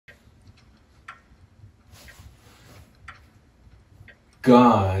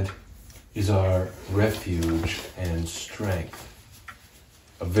God is our refuge and strength,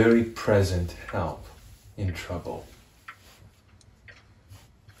 a very present help in trouble.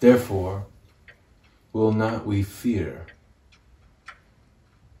 Therefore, will not we fear,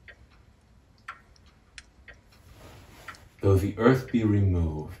 though the earth be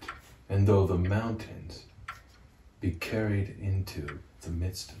removed, and though the mountains be carried into the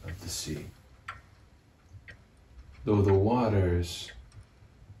midst of the sea, though the waters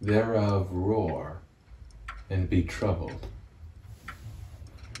thereof roar and be troubled,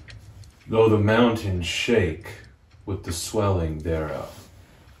 though the mountains shake with the swelling thereof.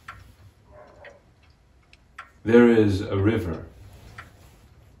 There is a river,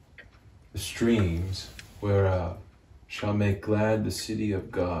 the streams whereof shall make glad the city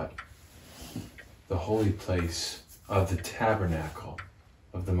of God, the holy place of the tabernacle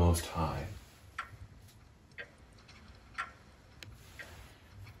of the Most High.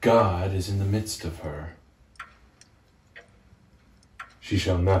 God is in the midst of her. She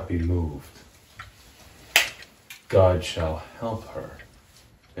shall not be moved. God shall help her,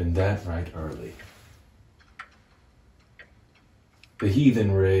 and that right early. The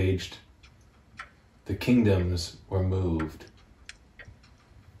heathen raged, the kingdoms were moved.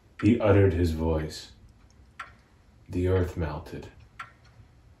 He uttered his voice, the earth melted.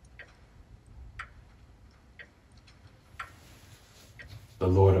 The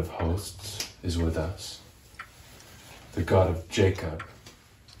Lord of hosts is with us. The God of Jacob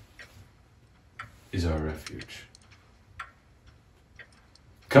is our refuge.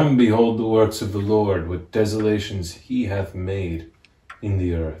 Come, behold the works of the Lord, what desolations he hath made in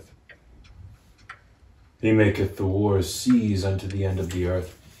the earth. He maketh the wars cease unto the end of the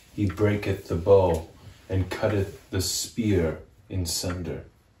earth. He breaketh the bow and cutteth the spear in sunder.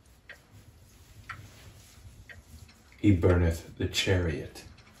 He burneth the chariot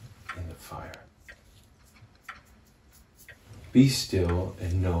in the fire. Be still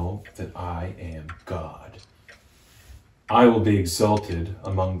and know that I am God. I will be exalted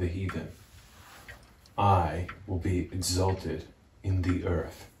among the heathen. I will be exalted in the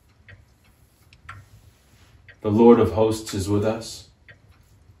earth. The Lord of hosts is with us.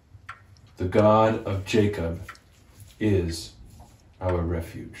 The God of Jacob is our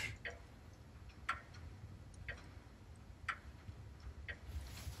refuge.